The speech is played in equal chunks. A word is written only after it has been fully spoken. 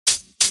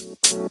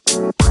Good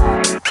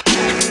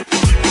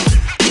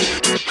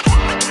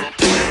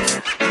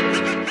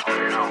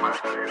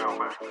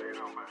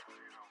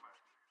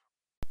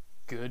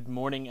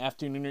morning,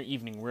 afternoon, or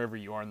evening, wherever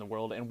you are in the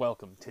world, and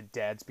welcome to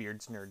Dad's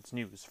Beards Nerds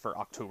News for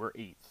October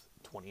 8th,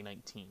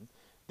 2019.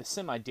 The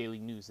semi-daily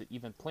news that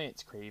even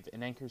plants crave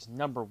and Anchor's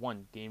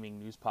 #1 gaming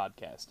news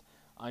podcast.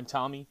 I'm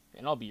Tommy,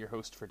 and I'll be your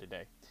host for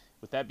today.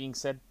 With that being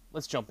said,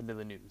 let's jump into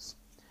the news.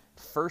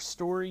 First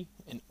story,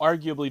 and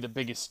arguably the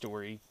biggest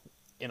story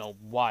in a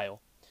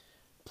while.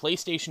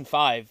 PlayStation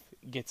 5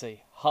 gets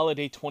a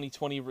holiday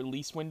 2020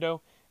 release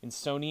window, and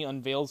Sony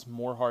unveils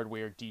more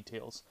hardware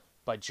details.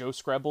 By Joe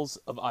Skrebels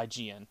of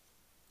IGN.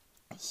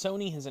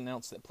 Sony has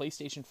announced that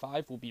PlayStation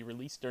 5 will be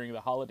released during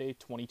the holiday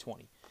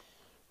 2020.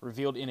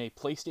 Revealed in a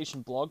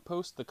PlayStation blog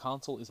post, the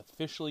console is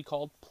officially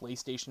called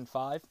PlayStation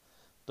 5.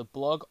 The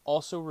blog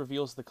also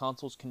reveals the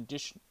console's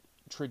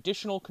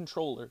traditional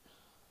controller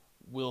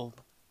will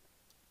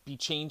be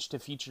changed to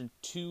feature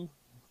two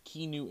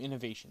key new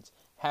innovations: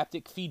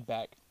 haptic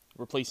feedback,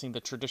 replacing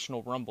the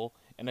traditional rumble,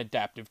 and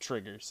adaptive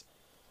triggers.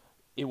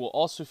 It will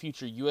also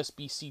feature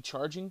USB-C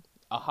charging,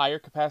 a higher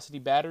capacity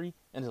battery,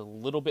 and is a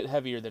little bit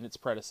heavier than its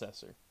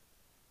predecessor.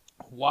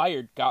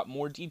 Wired got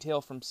more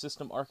detail from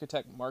system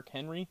architect Mark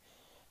Henry.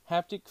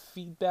 Haptic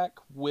feedback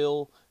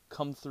will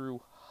come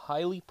through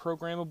highly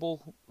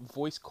programmable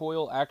voice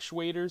coil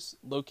actuators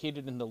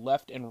located in the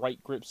left and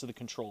right grips of the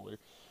controller,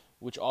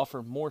 which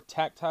offer more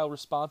tactile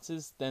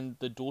responses than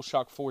the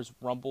DualShock 4's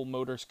rumble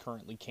motors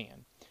currently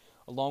can.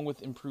 Along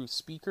with improved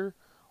speaker,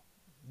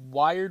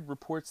 Wired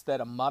reports that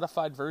a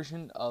modified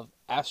version of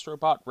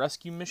Astrobot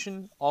Rescue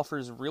Mission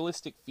offers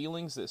realistic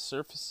feelings that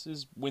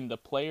surfaces when the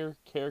player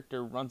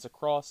character runs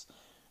across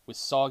with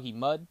soggy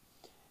mud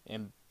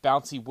and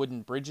bouncy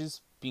wooden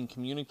bridges being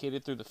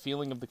communicated through the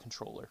feeling of the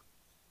controller.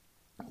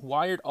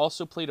 Wired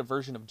also played a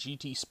version of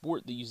GT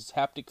Sport that uses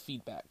haptic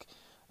feedback,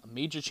 a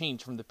major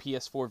change from the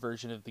PS4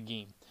 version of the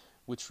game,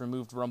 which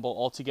removed rumble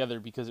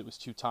altogether because it was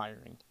too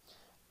tiring.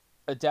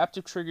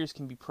 Adaptive triggers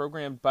can be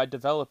programmed by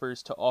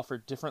developers to offer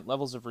different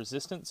levels of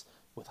resistance,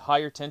 with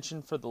higher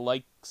tension for the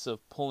likes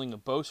of pulling a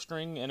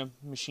bowstring and a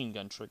machine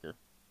gun trigger.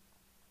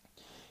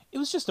 It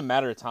was just a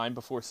matter of time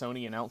before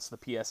Sony announced the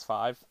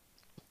PS5,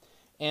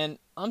 and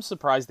I'm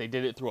surprised they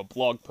did it through a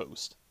blog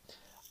post.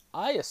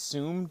 I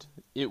assumed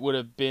it would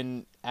have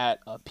been at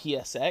a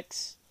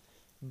PSX,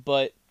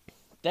 but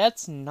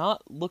that's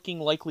not looking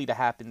likely to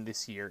happen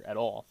this year at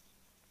all.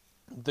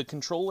 The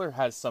controller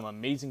has some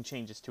amazing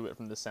changes to it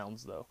from the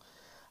sounds, though.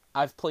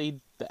 I've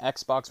played the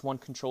Xbox One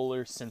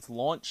controller since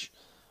launch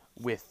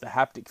with the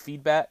haptic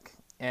feedback,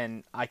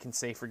 and I can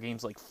say for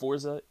games like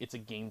Forza, it's a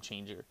game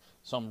changer.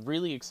 So I'm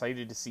really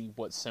excited to see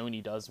what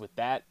Sony does with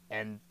that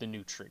and the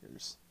new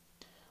triggers.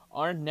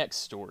 Our next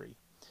story,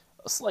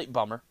 a slight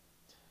bummer.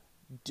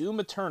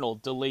 Doom Eternal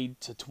delayed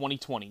to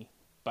 2020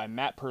 by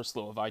Matt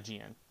Purslow of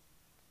IGN.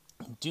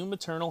 Doom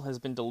Eternal has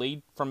been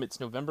delayed from its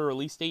November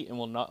release date and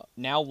will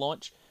now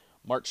launch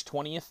March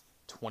 20th,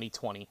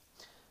 2020.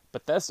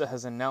 Bethesda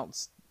has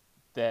announced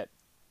that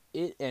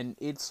it and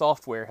id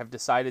Software have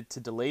decided to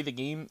delay the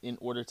game in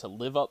order to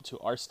live up to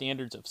our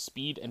standards of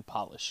speed and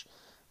polish.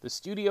 The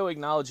studio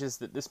acknowledges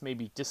that this may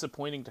be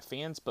disappointing to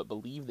fans, but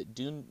believe that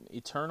Doom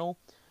Eternal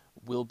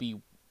will be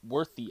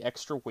worth the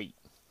extra wait.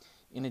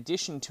 In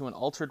addition to an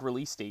altered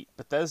release date,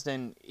 Bethesda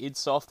and id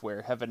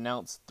Software have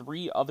announced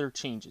 3 other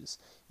changes: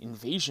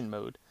 Invasion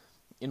Mode,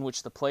 in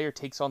which the player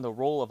takes on the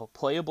role of a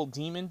playable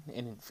demon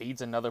and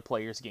invades another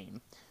player's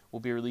game, will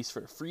be released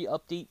for a free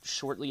update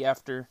shortly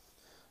after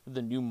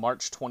the new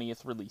March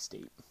 20th release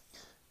date.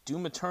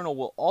 Doom Eternal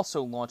will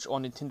also launch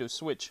on Nintendo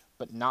Switch,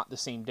 but not the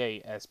same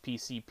day as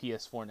PC,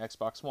 PS4, and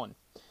Xbox One.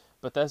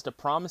 Bethesda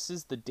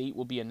promises the date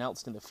will be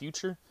announced in the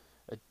future.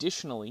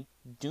 Additionally,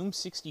 Doom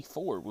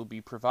 64 will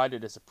be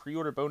provided as a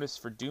pre-order bonus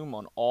for Doom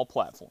on all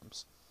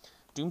platforms.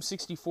 Doom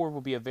 64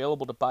 will be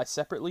available to buy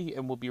separately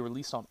and will be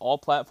released on all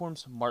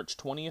platforms March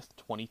 20th,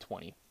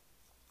 2020.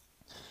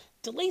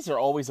 Delays are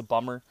always a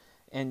bummer,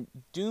 and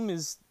Doom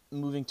is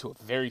moving to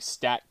a very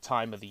stacked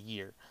time of the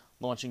year,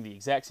 launching the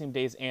exact same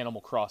day as Animal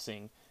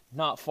Crossing,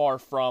 not far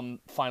from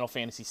Final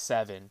Fantasy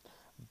VII,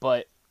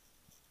 but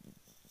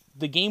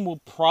the game will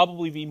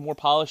probably be more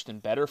polished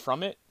and better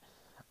from it.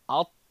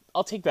 I'll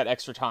take that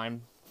extra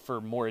time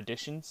for more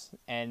additions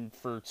and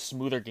for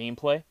smoother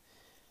gameplay.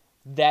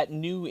 That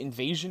new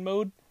invasion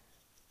mode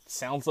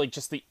sounds like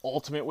just the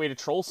ultimate way to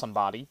troll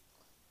somebody.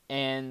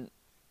 And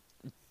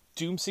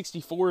Doom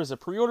 64 is a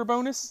pre-order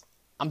bonus?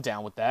 I'm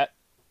down with that.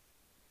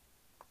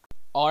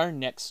 Our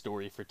next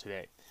story for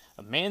today.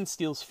 A man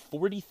steals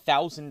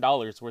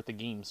 $40,000 worth of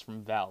games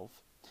from Valve.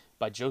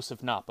 By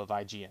Joseph Knopp of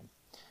IGN.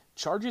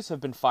 Charges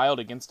have been filed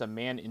against a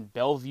man in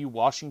Bellevue,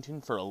 Washington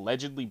for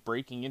allegedly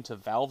breaking into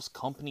Valve's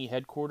company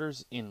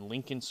headquarters in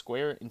Lincoln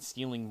Square and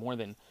stealing more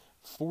than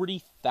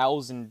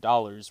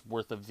 $40,000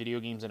 worth of video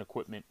games and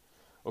equipment,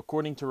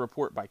 according to a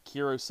report by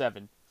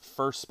Kiro7,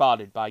 first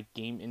spotted by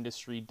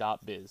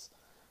GameIndustry.biz.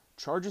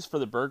 Charges for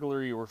the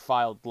burglary were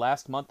filed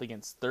last month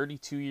against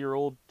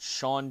 32-year-old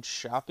Sean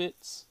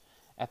Shapitz.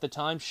 At the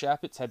time,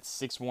 Shapitz had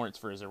 6 warrants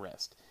for his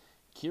arrest.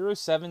 Kiro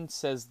 7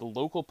 says the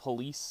local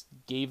police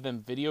gave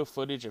them video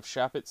footage of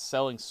Shapitz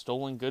selling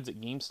stolen goods at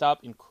GameStop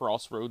in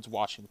Crossroads,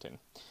 Washington.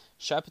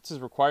 Shapitz is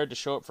required to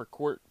show up for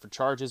court for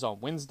charges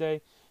on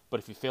Wednesday, but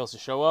if he fails to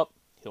show up,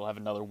 he'll have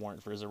another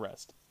warrant for his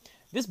arrest.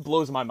 This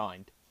blows my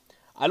mind.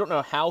 I don't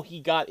know how he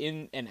got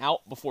in and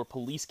out before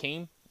police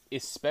came,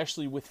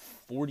 especially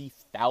with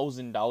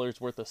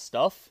 $40,000 worth of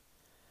stuff.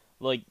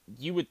 Like,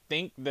 you would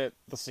think that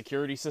the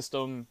security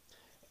system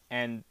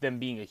and them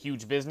being a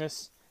huge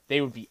business,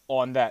 they would be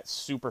on that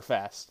super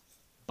fast.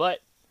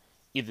 But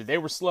either they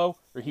were slow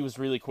or he was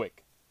really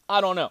quick.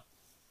 I don't know.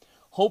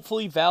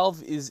 Hopefully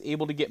Valve is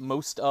able to get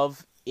most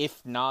of,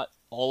 if not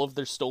all of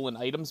their stolen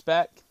items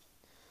back.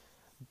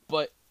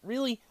 But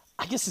really,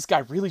 I guess this guy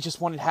really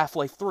just wanted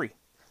Half-Life 3.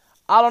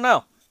 I don't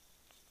know.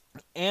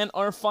 And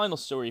our final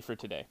story for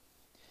today.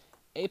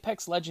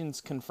 Apex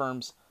Legends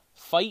confirms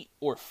Fight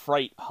or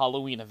Fright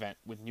Halloween event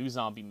with new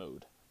zombie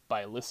mode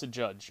by Alyssa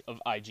Judge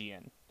of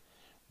IGN.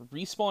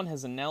 Respawn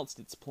has announced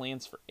its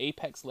plans for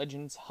Apex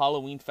Legends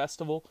Halloween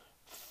Festival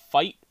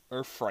Fight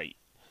or Fright,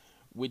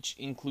 which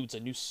includes a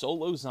new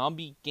solo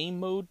zombie game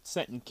mode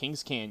set in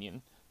Kings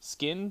Canyon,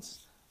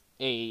 skins,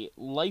 a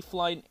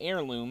Lifeline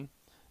heirloom.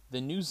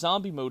 The new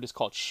zombie mode is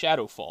called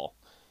Shadowfall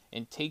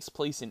and takes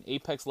place in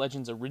Apex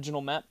Legends'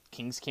 original map,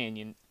 Kings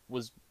Canyon,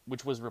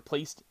 which was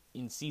replaced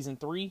in Season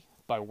 3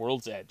 by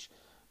World's Edge,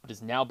 but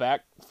is now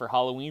back for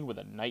Halloween with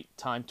a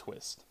nighttime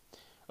twist.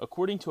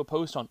 According to a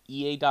post on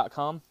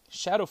EA.com,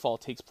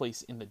 Shadowfall takes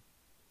place in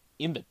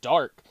the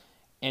dark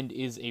and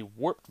is a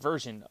warped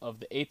version of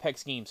the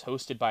Apex games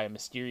hosted by a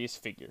mysterious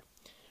figure.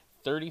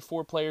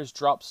 34 players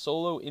drop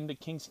solo into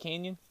Kings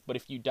Canyon, but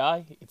if you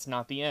die, it's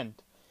not the end.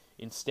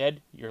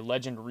 Instead, your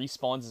legend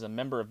respawns as a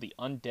member of the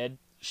undead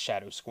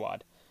Shadow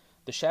Squad.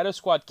 The Shadow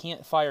Squad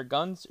can't fire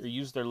guns or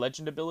use their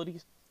legend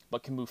abilities,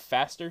 but can move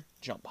faster,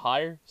 jump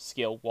higher,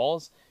 scale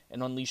walls,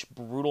 and unleash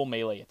brutal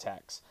melee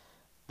attacks.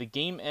 The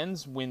game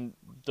ends when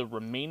the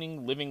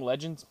remaining living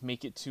legends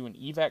make it to an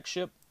evac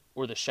ship,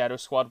 or the Shadow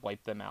Squad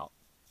wipe them out.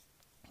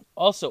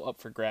 Also up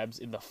for grabs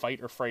in the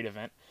Fight or Fright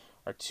event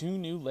are 2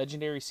 new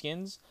legendary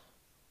skins,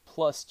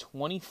 plus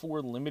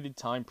 24 limited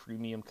time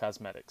premium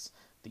cosmetics.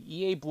 The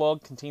EA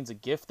blog contains a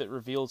GIF that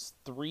reveals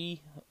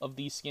 3 of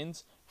these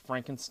skins: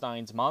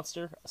 Frankenstein's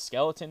monster, a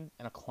skeleton,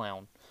 and a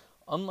clown.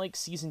 Unlike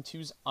Season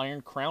 2's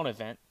Iron Crown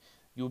event,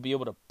 you will be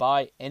able to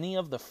buy any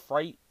of the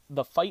Fight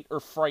or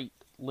Fright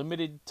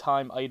limited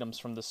time items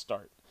from the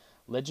start.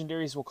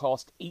 Legendaries will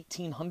cost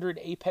 1,800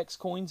 Apex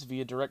coins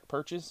via direct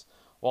purchase,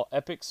 while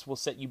Epics will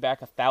set you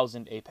back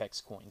 1,000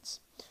 Apex coins.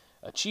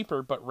 A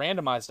cheaper but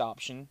randomized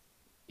option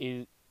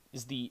is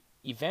the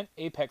Event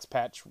Apex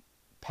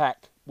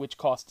pack, which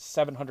costs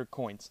 700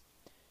 coins.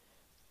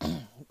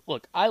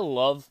 Look, I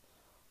love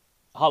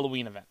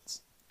Halloween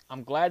events.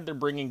 I'm glad they're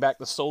bringing back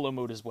the solo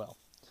mode as well.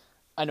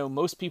 I know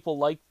most people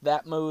liked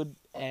that mode,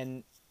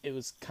 and it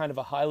was kind of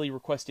a highly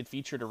requested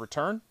feature to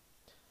return.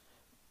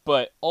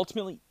 But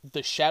ultimately,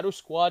 the Shadow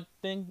Squad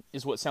thing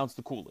is what sounds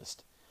the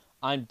coolest.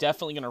 I'm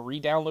definitely going to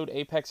re-download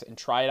Apex and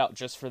try it out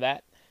just for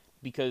that,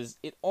 because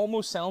it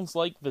almost sounds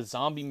like the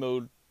zombie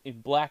mode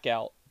in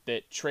Blackout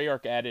that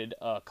Treyarch added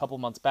a couple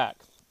months back.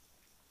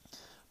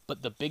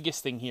 But the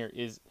biggest thing here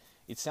is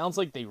it sounds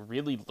like they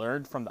really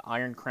learned from the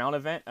Iron Crown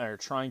event and are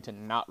trying to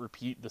not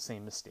repeat the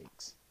same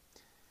mistakes.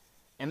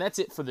 And that's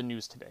it for the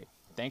news today.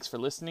 Thanks for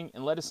listening,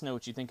 and let us know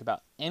what you think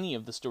about any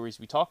of the stories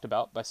we talked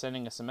about by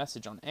sending us a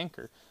message on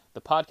Anchor,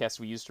 the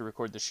podcast we use to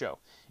record the show.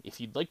 If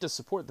you'd like to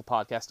support the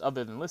podcast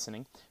other than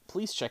listening,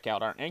 please check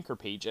out our Anchor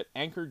page at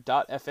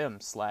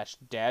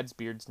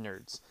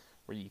anchor.fm/dadsbeardsnerds,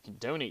 where you can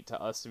donate to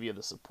us via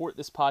the Support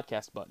This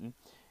Podcast button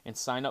and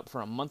sign up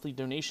for a monthly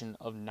donation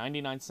of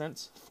 99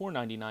 cents,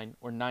 $4.99,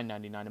 or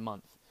 $9.99 a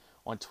month.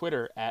 On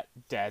Twitter at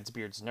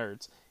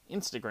dadsbeardsnerds,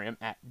 Instagram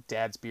at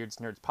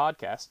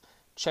dadsbeardsnerdspodcast.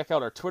 Check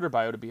out our Twitter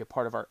bio to be a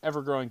part of our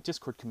ever-growing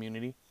Discord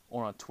community,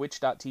 or on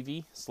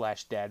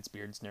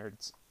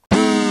twitch.tv/dadsbeardsnerds.